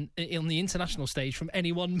fans, and on the international stage from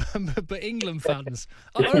anyone but England fans.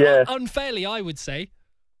 Yeah. Unfairly, I would say.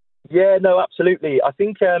 Yeah, no, absolutely. I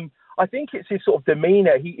think it's his sort of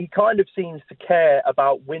demeanour. He kind of seems to care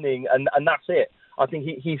about winning, and that's it. I think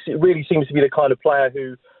he really seems to be the kind of player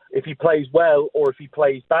who, if he plays well or if he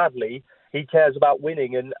plays badly, he cares about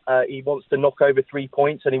winning, and he wants to knock over 3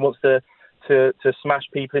 points, and he wants to smash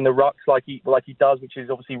people in the rucks like he does, which is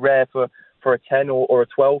obviously rare for a 10 or a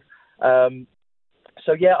 12.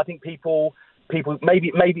 So yeah, I think people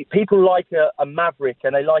maybe people like a maverick,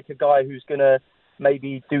 and they like a guy who's gonna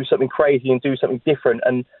maybe do something crazy and do something different.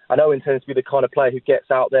 And I know Owen tends to be the kind of player who gets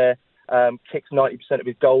out there, kicks 90% of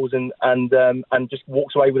his goals and just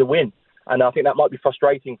walks away with a win. And I think that might be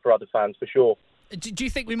frustrating for other fans, for sure. Do you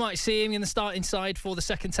think we might see him in the starting side for the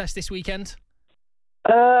second test this weekend?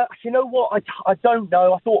 You know what? I don't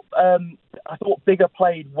know. I thought Bigger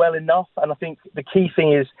played well enough, and I think the key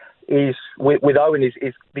thing is with Owen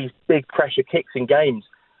is these big pressure kicks in games.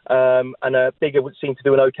 And Bigger would seem to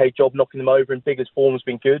do an okay job knocking them over, and Bigger's form's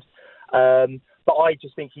been good. But I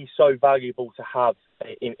just think he's so valuable to have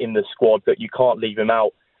in the squad that you can't leave him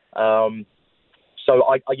out.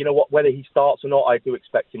 So you know what, whether he starts or not, I do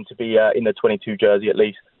expect him to be in the 22 jersey at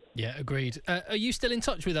least. Yeah, agreed. Are you still in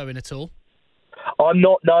touch with Owen at all? I'm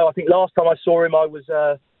not. No, I think last time I saw him, I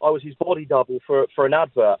was his body double for an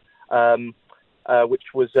advert, which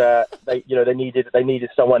was they needed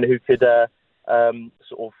someone who could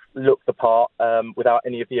sort of look the part without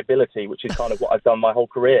any of the ability, which is kind of what I've done my whole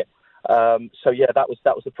career. So yeah, that was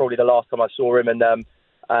probably the last time I saw him,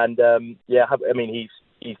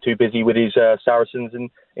 he's too busy with his Saracens and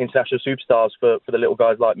international superstars for the little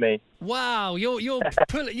guys like me. Wow, you're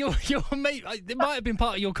mate. It might have been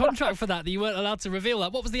part of your contract for that you weren't allowed to reveal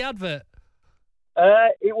that. What was the advert?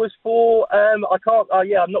 It was for I'm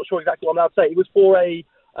not sure exactly what I'm allowed to say. It was for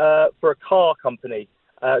a car company,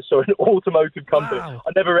 so an automotive company. Wow.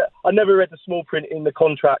 I never read the small print in the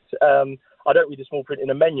contract. I don't read the small print in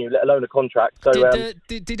a menu, let alone a contract. So,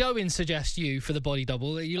 did Owen suggest you for the body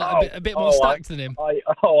double? Are you a bit more stacked than him? I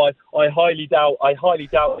highly doubt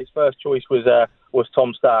his first choice was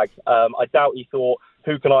Tom Stagg. I doubt he thought,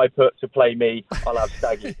 who can I put to play me? I'll have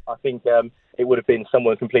Staggy. I think it would have been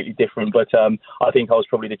someone completely different, but I think I was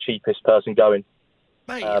probably the cheapest person going.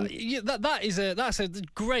 Mate, that's a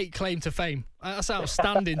great claim to fame. That's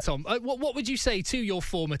outstanding, Tom. What would you say to your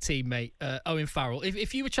former teammate, Owen Farrell,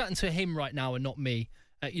 if you were chatting to him right now and not me?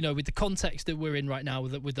 With the context that we're in right now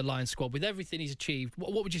with the Lions squad, with everything he's achieved,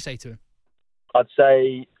 what would you say to him? I'd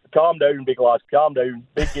say, calm down, big lads, calm down,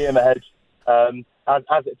 big game ahead. As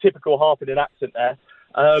a typical Harpenden accent there.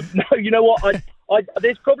 No, you know what?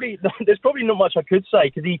 There's probably not much I could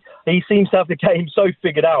say because he seems to have the game so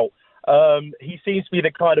figured out. He seems to be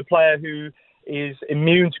the kind of player who is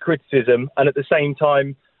immune to criticism and at the same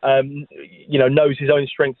time, knows his own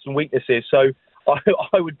strengths and weaknesses. So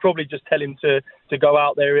I would probably just tell him to go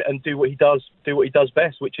out there and do what he does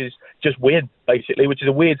best, which is just win, basically, which is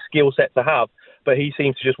a weird skill set to have. But he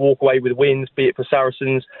seems to just walk away with wins, be it for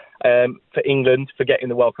Saracens, for England, for getting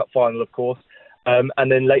the World Cup final, of course,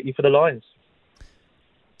 and then lately for the Lions.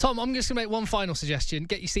 Tom, I'm just going to make one final suggestion.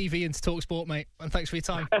 Get your CV into TalkSport, mate, and thanks for your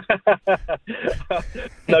time.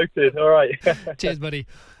 Noted. All right. Cheers, buddy.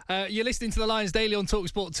 You're listening to the Lions Daily on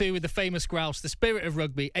TalkSport 2 with the famous grouse, the spirit of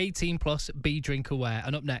rugby, 18 plus, be drink aware.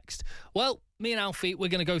 And up next, well, me and Alfie, we're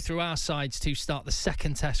going to go through our sides to start the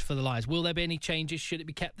second test for the Lions. Will there be any changes? Should it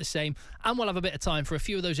be kept the same? And we'll have a bit of time for a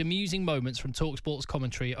few of those amusing moments from TalkSport's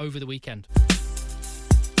commentary over the weekend.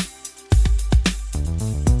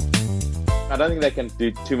 I don't think they can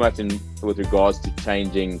do too much with regards to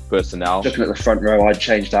changing personnel. Looking at the front row, I'd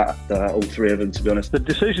change that, all three of them, to be honest. The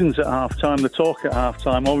decisions at half-time, the talk at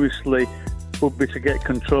half-time, obviously would be to get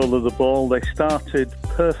control of the ball. They started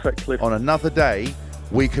perfectly. On another day,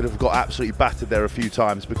 we could have got absolutely battered there a few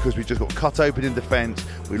times because we just got cut open in defence,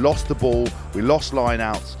 we lost the ball, we lost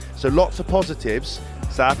line-outs. So lots of positives.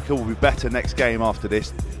 South Africa will be better next game after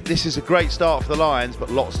this. This is a great start for the Lions,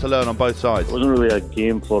 but lots to learn on both sides. It wasn't really a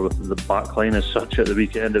game for the back line as such at the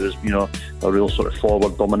weekend. It was, a real sort of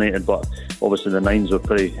forward dominated, but obviously the Nines were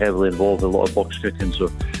pretty heavily involved in a lot of box kicking.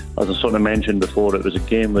 So, as I sort of mentioned before, it was a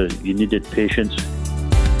game where you needed patience.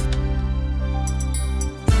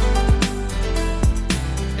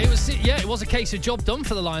 It was a case of job done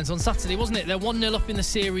for the Lions on Saturday, wasn't it? They're 1-0 up in the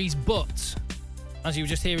series, but as you were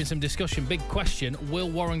just hearing some discussion, big question, will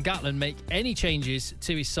Warren Gatland make any changes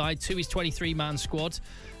to his side, to his 23-man squad?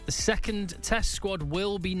 The second test squad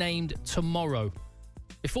will be named tomorrow.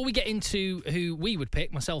 Before we get into who we would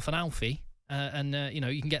pick, myself and Alfie,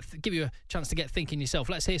 you can give you a chance to get thinking yourself,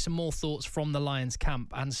 let's hear some more thoughts from the Lions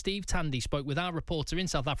camp. And Steve Tandy spoke with our reporter in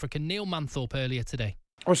South Africa, Neil Manthorpe, earlier today.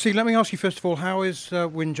 Well, Steve, let me ask you first of all, how is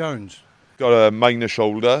Wyn Jones? Got a minor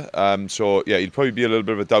shoulder, so yeah, he'll probably be a little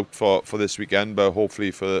bit of a doubt for this weekend, but hopefully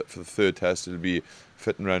for the third test it'll be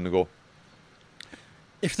fit and round to go.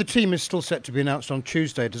 If the team is still set to be announced on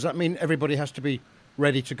Tuesday, does that mean everybody has to be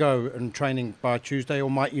ready to go and training by Tuesday, or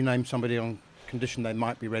might you name somebody on condition they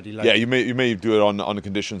might be ready later. Yeah, you may do it on the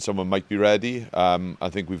condition someone might be ready. I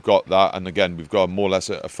think we've got that, and again, we've got more or less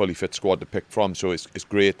a fully fit squad to pick from. So it's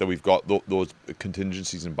great that we've got those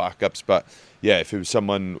contingencies and backups. But yeah, if it was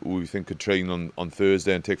someone who we think could train on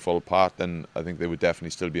Thursday and take full part, then I think they would definitely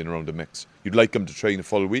still be in around the mix. You'd like them to train a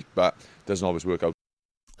full week, but it doesn't always work out.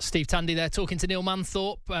 Steve Tandy there talking to Neil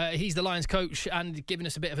Manthorpe. He's the Lions coach and giving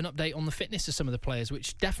us a bit of an update on the fitness of some of the players,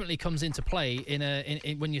 which definitely comes into play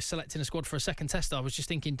in when you're selecting a squad for a second test. I was just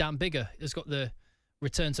thinking Dan Biggar has got the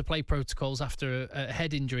return to play protocols after a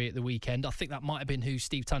head injury at the weekend. I think that might have been who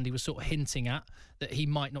Steve Tandy was sort of hinting at, that he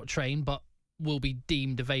might not train but will be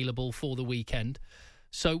deemed available for the weekend.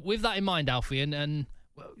 So with that in mind, Alfie, and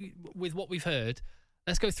with what we've heard,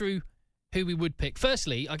 let's go through who we would pick.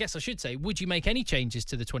 Firstly, I guess I should say, would you make any changes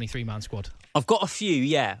to the 23-man squad? I've got a few,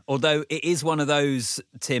 yeah. Although it is one of those,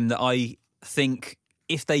 Tim, that I think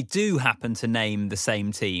if they do happen to name the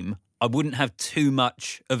same team, I wouldn't have too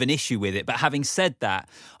much of an issue with it. But having said that,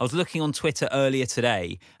 I was looking on Twitter earlier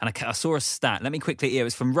today and I saw a stat. Let me quickly hear. It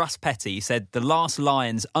was from Russ Petty. He said the last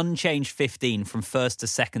Lions unchanged 15 from first to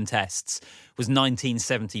second tests was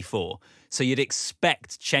 1974. So you'd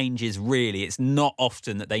expect changes, really. It's not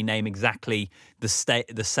often that they name exactly the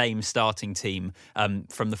same starting team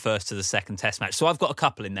from the first to the second test match. So I've got a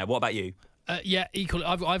couple in there. What about you? Yeah, equally.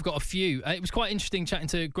 I've got a few. It was quite interesting chatting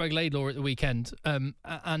to Greg Laidlaw at the weekend,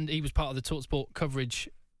 and he was part of the TalkSport coverage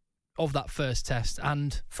of that first test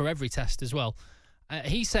and for every test as well.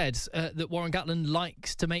 He said that Warren Gatland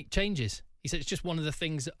likes to make changes. He said it's just one of the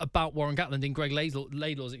things about Warren Gatland in Greg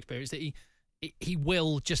Laidlaw's experience that he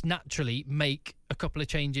will just naturally make a couple of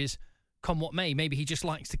changes come what may. Maybe he just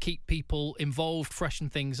likes to keep people involved, freshen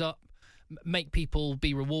things up, make people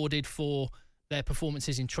be rewarded for their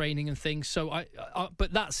performances in training and things. So,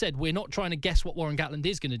 but that said, we're not trying to guess what Warren Gatland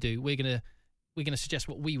is going to do. We're going to suggest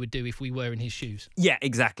what we would do if we were in his shoes. Yeah,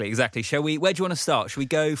 exactly. Shall we? Where do you want to start? Shall we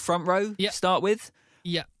go front row? Yeah. Start with?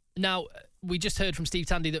 Yeah. Now, we just heard from Steve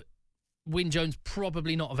Tandy that Wyn Jones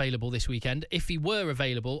probably not available this weekend. If he were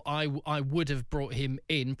available, I would have brought him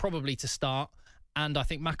in, probably to start. And I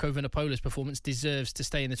think Mako Vunipola's performance deserves to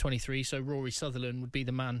stay in the 23, so Rory Sutherland would be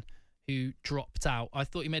the man who dropped out. I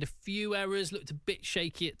thought he made a few errors, looked a bit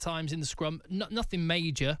shaky at times in the scrum. Nothing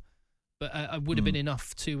major, but would have been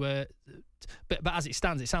enough to... But as it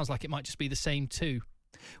stands, it sounds like it might just be the same two.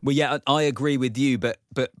 Well, yeah, I agree with you, but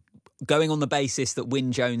going on the basis that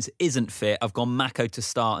Wyn Jones isn't fit, I've gone Mako to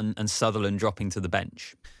start and Sutherland dropping to the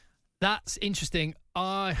bench. That's interesting.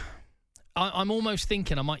 I'm almost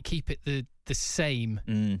thinking I might keep it the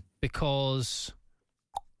same because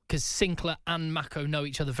Sinclair and Mako know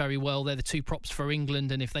each other very well. They're the two props for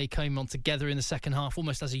England, and if they came on together in the second half,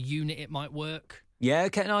 almost as a unit, it might work. Yeah,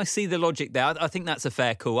 okay, no, I see the logic there. I think that's a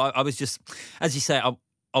fair call. I was just, as you say,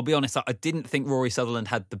 I'll be honest, I didn't think Rory Sutherland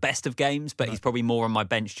had the best of games, but he's probably more on my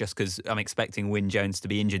bench just because I'm expecting Wyn Jones to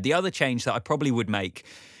be injured. The other change that I probably would make,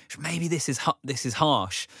 maybe this is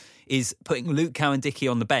harsh, is putting Luke Cowan-Dickie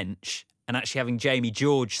on the bench and actually having Jamie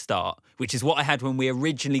George start, which is what I had when we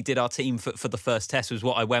originally did our team for the first test, was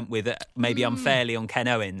what I went with, maybe unfairly on Ken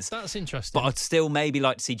Owens. That's interesting. But I'd still maybe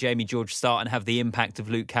like to see Jamie George start and have the impact of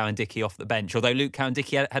Luke Cowan-Dickie off the bench. Although Luke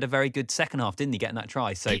Cowan-Dickie had a very good second half, didn't he, getting that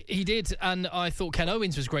try? So He did, and I thought Ken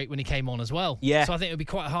Owens was great when he came on as well. Yeah. So I think it would be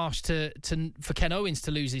quite harsh for Ken Owens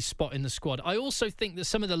to lose his spot in the squad. I also think that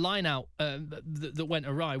some of the line-out that went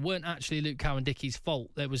awry weren't actually Luke Cowan-Dickie's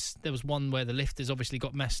fault. There was one where the lifters obviously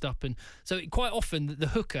got messed up, and so quite often the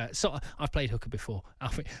hooker... So I've played hooker before,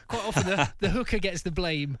 Alfie. Quite often the hooker gets the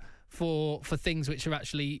blame for things which are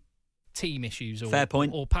actually team issues or fair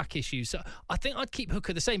point, or pack issues. So I think I'd keep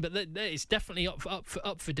hooker the same, but it's definitely up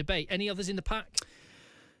for debate. Any others in the pack?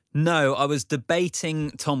 No, I was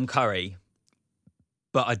debating Tom Curry,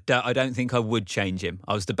 but I don't think I would change him.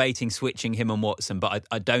 I was debating switching him and Watson, but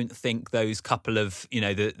I don't think those couple of,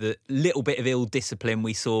 the little bit of ill discipline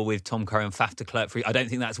we saw with Tom Curry and Faf de Klerk, I don't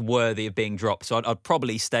think that's worthy of being dropped. So I'd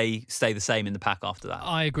probably stay the same in the pack after that.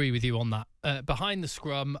 I agree with you on that. Behind the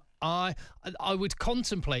scrum, I would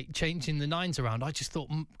contemplate changing the nines around. I just thought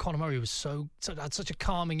Conor Murray had such a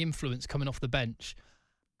calming influence coming off the bench.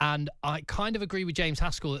 And I kind of agree with James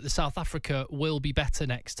Haskell that the South Africa will be better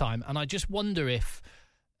next time. And I just wonder if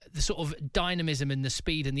the sort of dynamism and the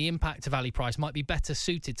speed and the impact of Ali Price might be better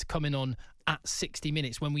suited to coming on at 60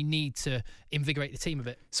 minutes when we need to invigorate the team a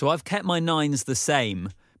bit. So I've kept my nines the same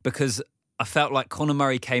because I felt like Conor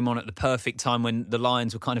Murray came on at the perfect time when the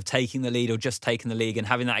Lions were kind of taking the lead or just taking the lead, and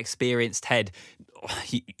having that experienced head,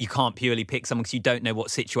 you can't purely pick someone because you don't know what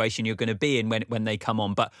situation you're going to be in when they come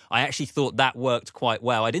on. But I actually thought that worked quite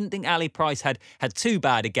well. I didn't think Ali Price had too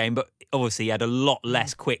bad a game, but obviously he had a lot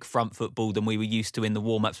less quick front football than we were used to in the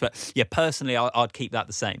warm-ups. But yeah, personally, I'd keep that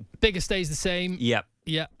the same. Bigger stays the same. Yep.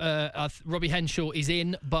 Yeah, Robbie Henshaw is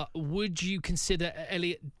in, but would you consider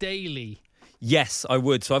Elliot Daly? Yes, I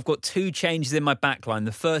would. So I've got 2 changes in my backline.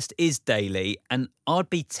 The first is Daly, and I'd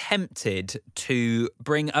be tempted to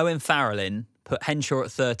bring Owen Farrell in, put Henshaw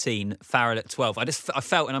at 13, Farrell at 12. I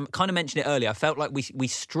felt, and I kind of mentioned it earlier, I felt like we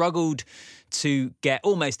struggled to get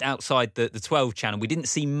almost outside the 12 channel. We didn't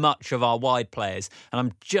see much of our wide players, and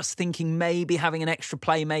I'm just thinking maybe having an extra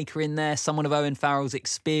playmaker in there, someone of Owen Farrell's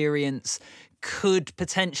experience, could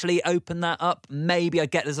potentially open that up. Maybe I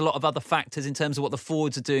get there's a lot of other factors in terms of what the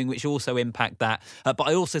forwards are doing which also impact that. But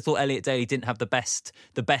I also thought Elliot Daly didn't have the best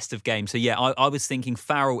of games. So yeah, I was thinking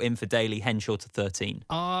Farrell in for Daly, Henshaw to 13.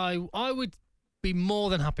 I would be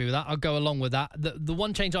more than happy with that. I'll go along with that. The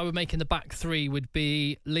one change I would make in the back 3 would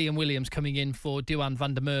be Liam Williams coming in for Duhan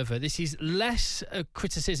van der Merwe. This is less a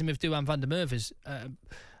criticism of Duhan van der Merwe's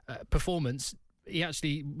performance. He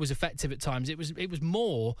actually was effective at times. It was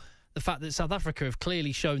more the fact that South Africa have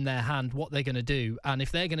clearly shown their hand what they're going to do. And if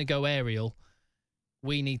they're going to go aerial,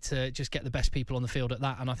 we need to just get the best people on the field at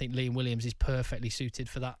that. And I think Liam Williams is perfectly suited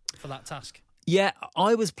for that task. Yeah,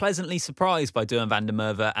 I was pleasantly surprised by Duhan van der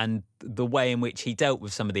Merwe and the way in which he dealt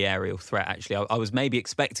with some of the aerial threat, actually. I was maybe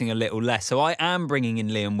expecting a little less. So I am bringing in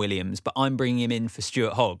Liam Williams, but I'm bringing him in for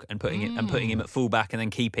Stuart Hogg and putting him at fullback and then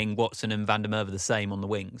keeping Watson and van der Merwe the same on the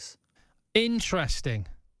wings. Interesting.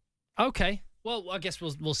 Okay. Well, I guess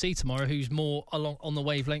we'll see tomorrow who's more along on the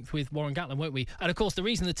wavelength with Warren Gatland, won't we? And of course, the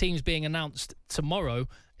reason the team's being announced tomorrow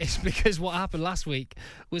is because what happened last week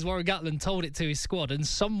was Warren Gatland told it to his squad, and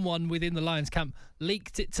someone within the Lions camp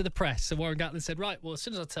leaked it to the press. So Warren Gatland said, "Right, well, as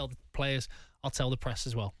soon as I tell the players, I'll tell the press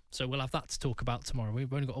as well." So we'll have that to talk about tomorrow.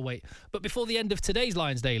 We've only got to wait. But before the end of today's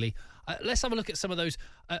Lions Daily, let's have a look at some of those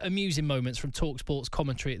amusing moments from TalkSport's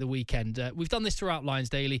commentary at the weekend. We've done this throughout Lions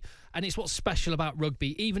Daily, and it's what's special about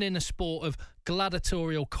rugby. Even in a sport of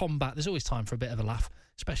gladiatorial combat, there's always time for a bit of a laugh,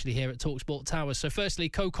 especially here at TalkSport Towers. So firstly,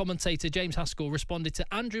 co-commentator James Haskell responded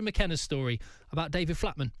to Andrew McKenna's story about David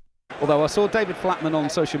Flatman. Although I saw David Flatman on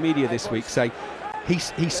social media this week say he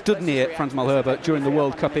stood near Franz Malherbe during the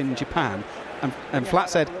World Cup in Japan, and Flat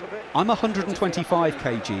said, "I'm 125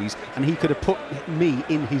 kgs, and he could have put me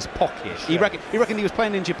in his pocket." He reckoned he was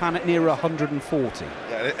playing in Japan at near 140.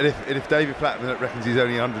 Yeah, and if David Flatman reckons he's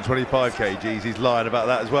only 125 kgs, he's lying about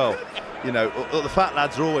that as well. You know, the fat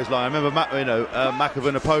lads are always lying. I remember,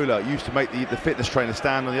 Makavanapola used to make the fitness trainer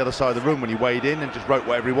stand on the other side of the room when he weighed in and just wrote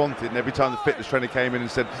whatever he wanted. And every time the fitness trainer came in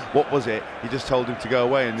and said, "What was it?" he just told him to go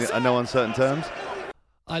away in no uncertain terms.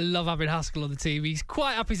 I love having Haskell on the team. He's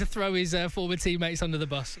quite happy to throw his former teammates under the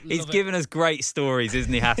bus. He's given us great stories,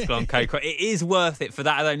 isn't he, Haskell on Coco? It is worth it for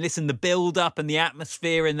that alone. Listen, the build-up and the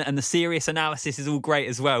atmosphere and the serious analysis is all great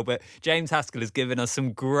as well. But James Haskell has given us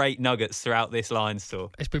some great nuggets throughout this Lions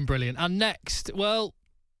tour. It's been brilliant. And next, well,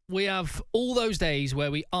 we have all those days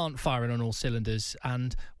where we aren't firing on all cylinders.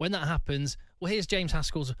 And when that happens, well, here's James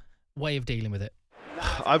Haskell's way of dealing with it.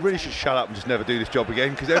 I really should shut up and just never do this job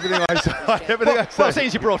again, because everything I say, well,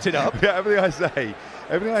 since you brought it up, yeah, everything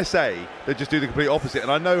I say, they just do the complete opposite. And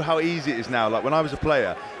I know how easy it is now. Like when I was a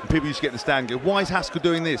player, and people used to get in the stand and go, "Why is Haskell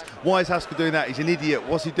doing this? Why is Haskell doing that? He's an idiot.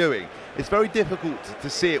 What's he doing?" It's very difficult to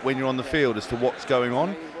see it when you're on the field as to what's going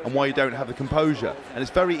on and why you don't have the composure. And it's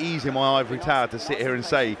very easy in my ivory tower to sit here and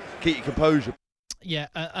say, "Keep your composure." Yeah,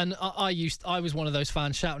 and I was one of those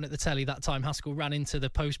fans shouting at the telly that time Haskell ran into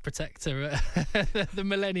the post protector at the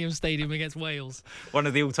Millennium Stadium against Wales. One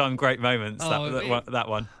of the all-time great moments, that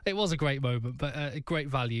one. It was a great moment, but a great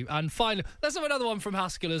value. And finally, let's have another one from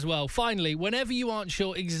Haskell as well. Finally, whenever you aren't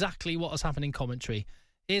sure exactly what has happened in commentary,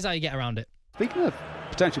 here's how you get around it. Speaking of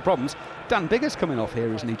potential problems, Dan Biggar's coming off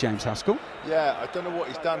here, isn't he, James Haskell? Yeah, I don't know what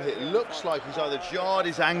he's done here. It looks like he's either jarred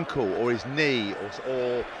his ankle or his knee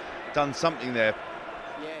or done something there.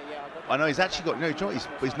 I know he's actually got,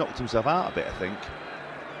 he's knocked himself out a bit, I think.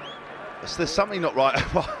 There's something not right.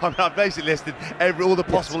 I've basically listed all the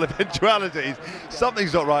possible eventualities.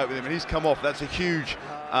 Something's not right with him, and he's come off. That's a huge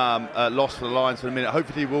loss for the Lions for a minute.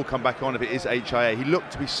 Hopefully he will come back on if it is HIA. He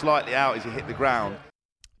looked to be slightly out as he hit the ground.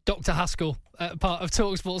 Dr. Haskell, part of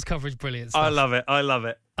TalkSport's coverage. Brilliant stuff. I love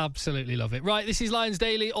it. Absolutely love it. Right, this is Lions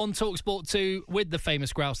Daily on TalkSport 2 with the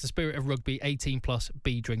famous grouse, the spirit of rugby, 18+,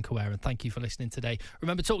 be drink aware. And thank you for listening today.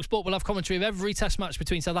 Remember, TalkSport will have commentary of every test match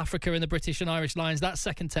between South Africa and the British and Irish Lions. That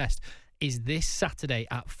second test is this Saturday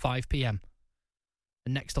at 5 p.m.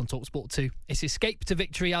 And next on TalkSport 2, it's Escape to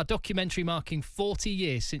Victory, our documentary marking 40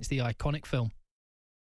 years since the iconic film.